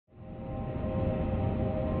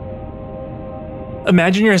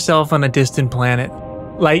Imagine yourself on a distant planet,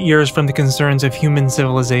 light years from the concerns of human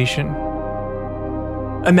civilization.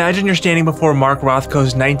 Imagine you're standing before Mark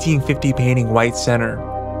Rothko's 1950 painting White Center.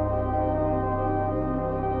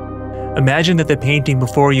 Imagine that the painting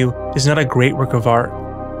before you is not a great work of art,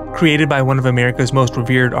 created by one of America's most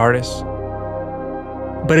revered artists,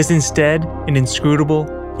 but is instead an inscrutable,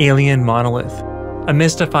 alien monolith, a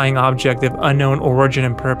mystifying object of unknown origin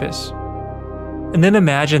and purpose. And then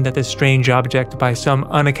imagine that this strange object, by some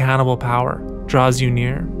unaccountable power, draws you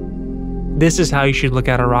near. This is how you should look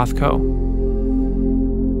at a Rothko.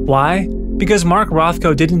 Why? Because Mark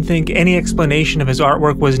Rothko didn't think any explanation of his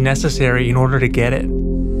artwork was necessary in order to get it.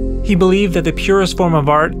 He believed that the purest form of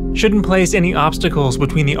art shouldn't place any obstacles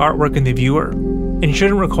between the artwork and the viewer, and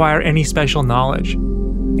shouldn't require any special knowledge.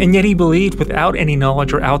 And yet he believed without any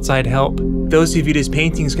knowledge or outside help, those who viewed his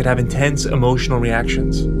paintings could have intense emotional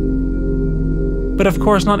reactions. But of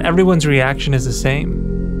course, not everyone's reaction is the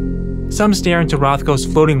same. Some stare into Rothko's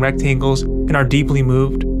floating rectangles and are deeply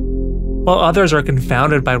moved, while others are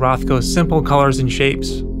confounded by Rothko's simple colors and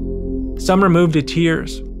shapes. Some are moved to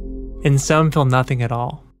tears, and some feel nothing at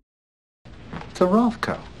all. It's a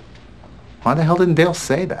Rothko. Why the hell didn't Dale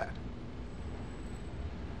say that?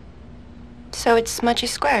 So it's smudgy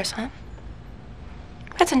squares, huh?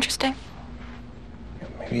 That's interesting.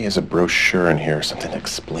 Maybe he has a brochure in here or something that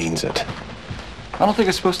explains it. I don't think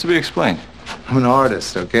it's supposed to be explained. I'm an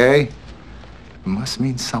artist, okay? It must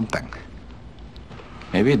mean something.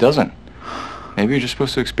 Maybe it doesn't. Maybe you're just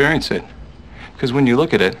supposed to experience it. Because when you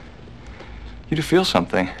look at it, you do feel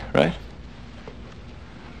something, right?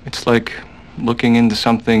 It's like looking into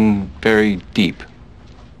something very deep.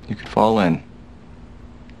 You could fall in.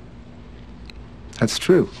 That's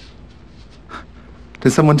true.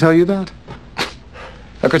 Did someone tell you that?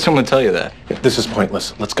 How could someone tell you that? Yeah, this is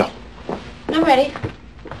pointless. Let's go. I'm ready.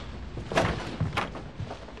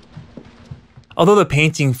 Although the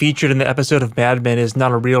painting featured in the episode of Mad Men is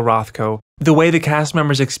not a real Rothko, the way the cast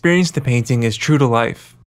members experience the painting is true to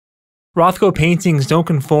life. Rothko paintings don't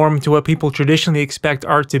conform to what people traditionally expect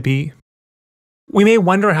art to be. We may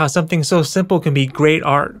wonder how something so simple can be great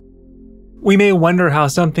art. We may wonder how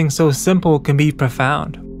something so simple can be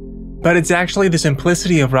profound. But it's actually the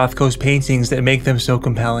simplicity of Rothko's paintings that make them so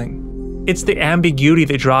compelling. It's the ambiguity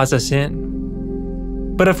that draws us in.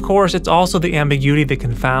 But of course, it's also the ambiguity that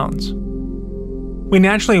confounds. We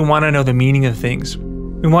naturally want to know the meaning of things.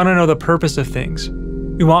 We want to know the purpose of things.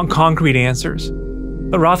 We want concrete answers.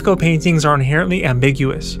 But Rothko paintings are inherently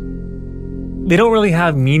ambiguous. They don't really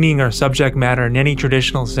have meaning or subject matter in any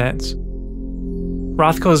traditional sense.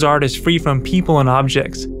 Rothko's art is free from people and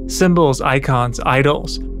objects, symbols, icons,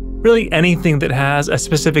 idols, really anything that has a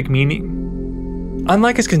specific meaning.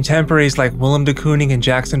 Unlike his contemporaries like Willem de Kooning and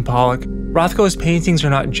Jackson Pollock, Rothko's paintings are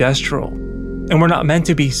not gestural, and were not meant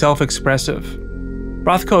to be self-expressive.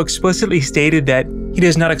 Rothko explicitly stated that he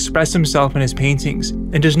does not express himself in his paintings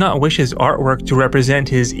and does not wish his artwork to represent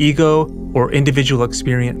his ego or individual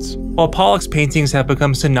experience. While Pollock's paintings have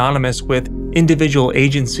become synonymous with individual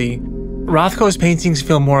agency, Rothko's paintings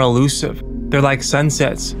feel more elusive. They're like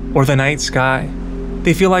sunsets or the night sky.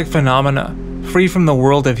 They feel like phenomena, free from the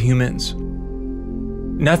world of humans.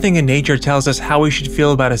 Nothing in nature tells us how we should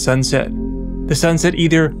feel about a sunset. The sunset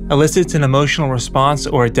either elicits an emotional response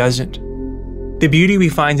or it doesn't. The beauty we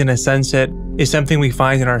find in a sunset is something we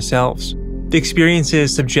find in ourselves. The experience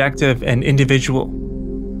is subjective and individual.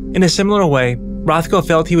 In a similar way, Rothko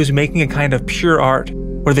felt he was making a kind of pure art,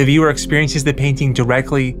 where the viewer experiences the painting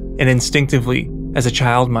directly and instinctively, as a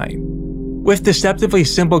child might. With deceptively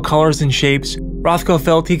simple colors and shapes, Rothko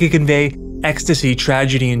felt he could convey ecstasy,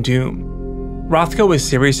 tragedy, and doom. Rothko was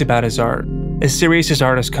serious about his art, as serious as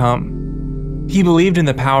artists come. He believed in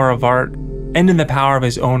the power of art, and in the power of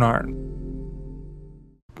his own art.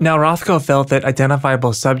 Now, Rothko felt that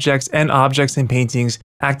identifiable subjects and objects in paintings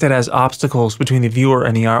acted as obstacles between the viewer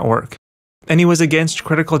and the artwork, and he was against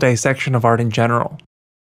critical dissection of art in general.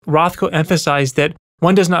 Rothko emphasized that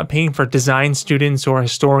one does not paint for design students or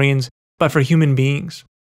historians, but for human beings.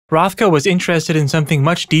 Rothko was interested in something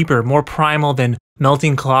much deeper, more primal than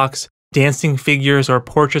melting clocks, dancing figures, or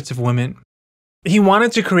portraits of women. He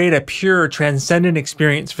wanted to create a pure, transcendent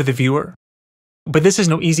experience for the viewer. But this is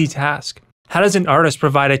no easy task. How does an artist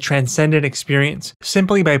provide a transcendent experience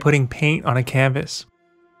simply by putting paint on a canvas?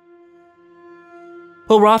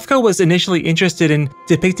 Well, Rothko was initially interested in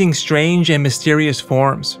depicting strange and mysterious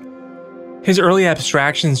forms. His early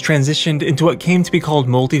abstractions transitioned into what came to be called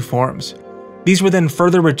multiforms. These were then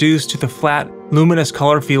further reduced to the flat, luminous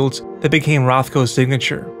color fields that became Rothko's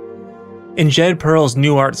signature. In Jed Perl's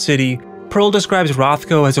New Art City, Perl describes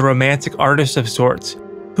Rothko as a romantic artist of sorts,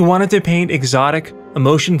 who who wanted to paint exotic,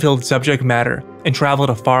 emotion-filled subject matter and travel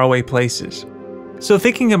to faraway places. So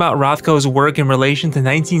thinking about Rothko's work in relation to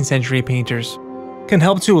 19th century painters can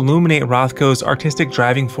help to illuminate Rothko's artistic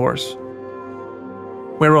driving force.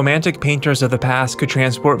 Where romantic painters of the past could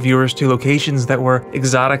transport viewers to locations that were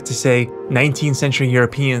exotic to, say, 19th century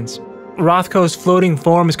Europeans, Rothko's floating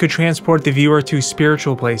forms could transport the viewer to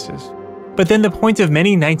spiritual places. But then the point of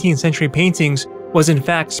many 19th century paintings was in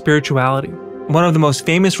fact spirituality. One of the most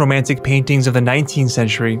famous romantic paintings of the 19th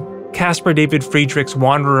century, Caspar David Friedrich's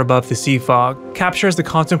Wanderer Above the Sea Fog, captures the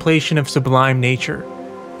contemplation of sublime nature,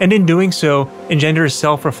 and in doing so, engenders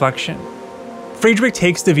self-reflection. Friedrich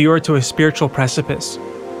takes the viewer to a spiritual precipice,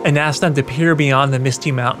 and asks them to peer beyond the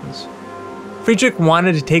misty mountains. Friedrich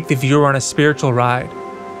wanted to take the viewer on a spiritual ride.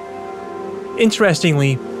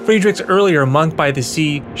 Interestingly, Friedrich's earlier Monk by the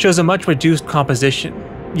Sea shows a much reduced composition,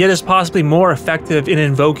 yet is possibly more effective in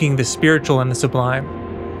invoking the spiritual and the sublime.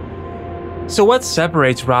 So what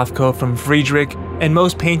separates Rothko from Friedrich and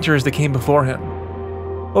most painters that came before him?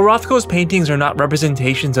 Well, Rothko's paintings are not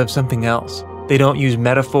representations of something else. They don't use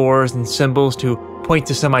metaphors and symbols to point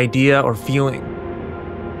to some idea or feeling.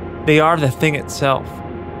 They are the thing itself.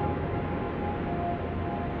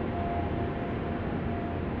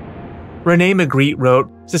 René Magritte wrote,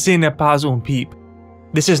 "Ce n'est pas une pipe."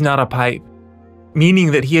 This is not a pipe,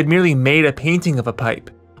 meaning that he had merely made a painting of a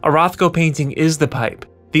pipe. A Rothko painting is the pipe,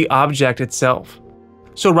 the object itself.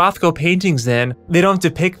 So Rothko paintings then, they don't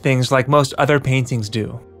depict things like most other paintings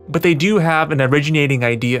do, but they do have an originating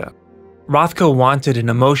idea. Rothko wanted an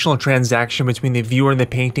emotional transaction between the viewer and the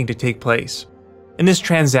painting to take place, and this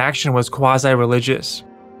transaction was quasi-religious.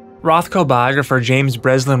 Rothko biographer James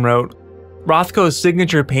Breslin wrote, "Rothko's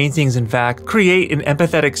signature paintings, in fact, create an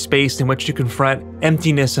empathetic space in which to confront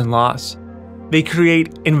emptiness and loss. They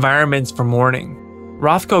create environments for mourning."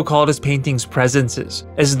 Rothko called his paintings presences,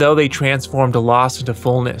 as though they transformed a loss into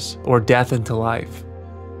fullness, or death into life.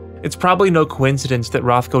 It's probably no coincidence that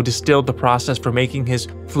Rothko distilled the process for making his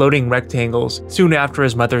floating rectangles soon after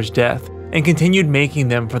his mother's death, and continued making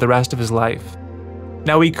them for the rest of his life.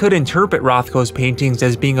 Now, we could interpret Rothko's paintings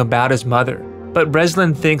as being about his mother, but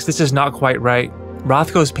Breslin thinks this is not quite right.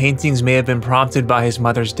 Rothko's paintings may have been prompted by his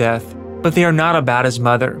mother's death, but they are not about his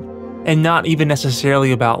mother, and not even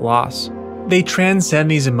necessarily about loss. They transcend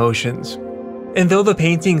these emotions. And though the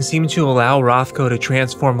paintings seem to allow Rothko to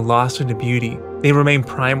transform loss into beauty, they remain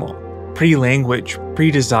primal, pre-language,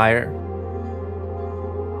 pre-desire.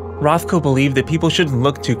 Rothko believed that people shouldn't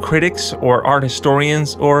look to critics or art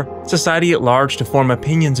historians or society at large to form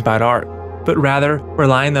opinions about art, but rather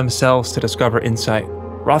rely on themselves to discover insight.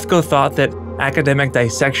 Rothko thought that academic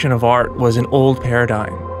dissection of art was an old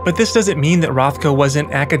paradigm. But this doesn't mean that Rothko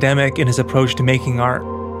wasn't academic in his approach to making art.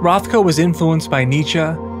 Rothko was influenced by Nietzsche,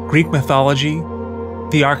 Greek mythology,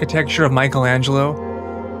 the architecture of Michelangelo,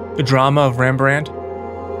 the drama of Rembrandt,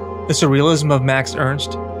 the surrealism of Max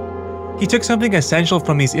Ernst. He took something essential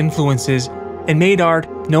from these influences and made art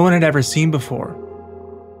no one had ever seen before.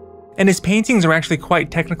 And his paintings are actually quite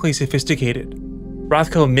technically sophisticated.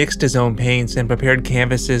 Rothko mixed his own paints and prepared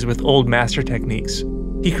canvases with old master techniques.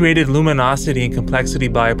 He created luminosity and complexity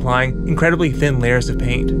by applying incredibly thin layers of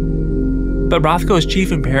paint. But Rothko's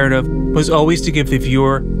chief imperative was always to give the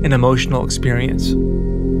viewer an emotional experience.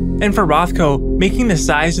 And for Rothko, making the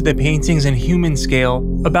size of the paintings in human scale,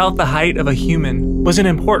 about the height of a human, was an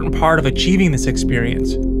important part of achieving this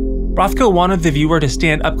experience. Rothko wanted the viewer to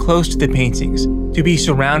stand up close to the paintings, to be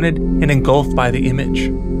surrounded and engulfed by the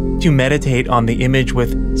image, to meditate on the image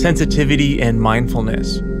with sensitivity and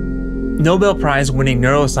mindfulness. Nobel Prize-winning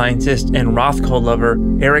neuroscientist and Rothko lover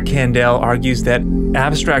Eric Kandel argues that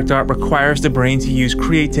abstract art requires the brain to use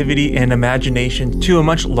creativity and imagination to a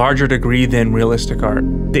much larger degree than realistic art.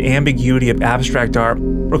 The ambiguity of abstract art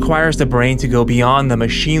requires the brain to go beyond the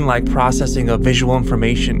machine-like processing of visual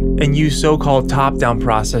information and use so-called top-down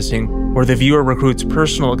processing, where the viewer recruits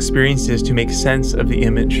personal experiences to make sense of the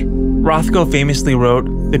image. Rothko famously wrote,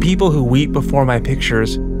 "The people who weep before my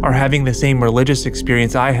pictures are having the same religious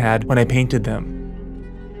experience I had when I painted them."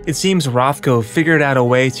 It seems Rothko figured out a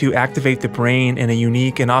way to activate the brain in a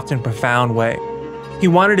unique and often profound way. He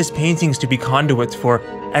wanted his paintings to be conduits for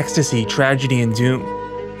ecstasy, tragedy, and doom.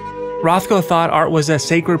 Rothko thought art was a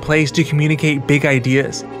sacred place to communicate big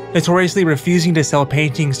ideas, notoriously refusing to sell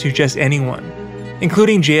paintings to just anyone,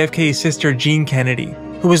 including JFK's sister Jean Kennedy,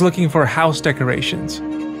 who was looking for house decorations.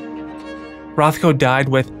 Rothko died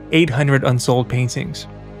with 800 unsold paintings.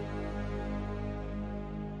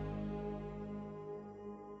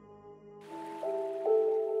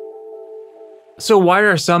 So why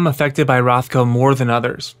are some affected by Rothko more than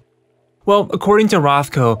others? Well, according to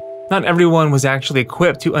Rothko, Not everyone was actually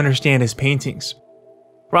equipped to understand his paintings.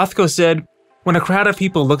 Rothko said, "When a crowd of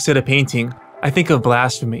people looks at a painting, I think of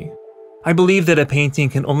blasphemy. I believe that a painting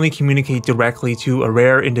can only communicate directly to a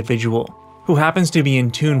rare individual who happens to be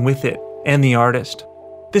in tune with it and the artist."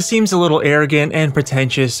 This seems a little arrogant and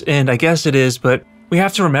pretentious, and I guess it is, but we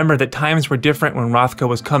have to remember that times were different when Rothko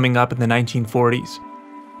was coming up in the 1940s.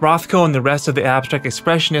 Rothko and the rest of the abstract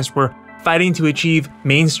expressionists were fighting to achieve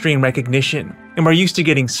mainstream recognition, and were used to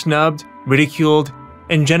getting snubbed, ridiculed,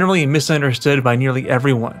 and generally misunderstood by nearly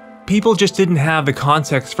everyone. People just didn't have the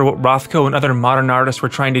context for what Rothko and other modern artists were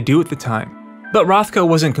trying to do at the time. But Rothko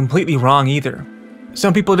wasn't completely wrong either.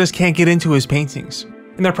 Some people just can't get into his paintings,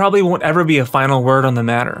 and there probably won't ever be a final word on the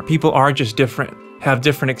matter. People are just different, have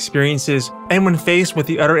different experiences, and when faced with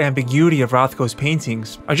the utter ambiguity of Rothko's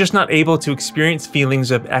paintings, are just not able to experience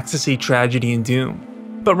feelings of ecstasy, tragedy, and doom.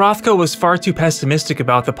 But Rothko was far too pessimistic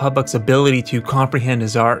about the public's ability to comprehend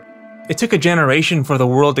his art. It took a generation for the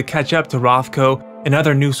world to catch up to Rothko and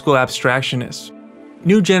other new school abstractionists.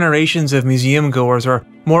 New generations of museum goers are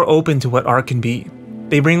more open to what art can be.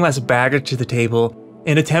 They bring less baggage to the table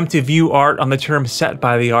and attempt to view art on the terms set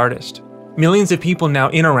by the artist. Millions of people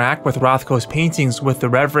now interact with Rothko's paintings with the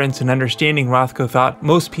reverence and understanding Rothko thought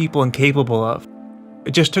most people incapable of.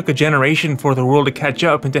 It just took a generation for the world to catch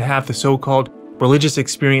up and to have the so-called religious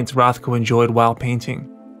experience Rothko enjoyed while painting.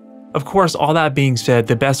 Of course, all that being said,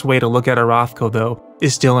 the best way to look at a Rothko, though,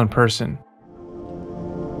 is still in person.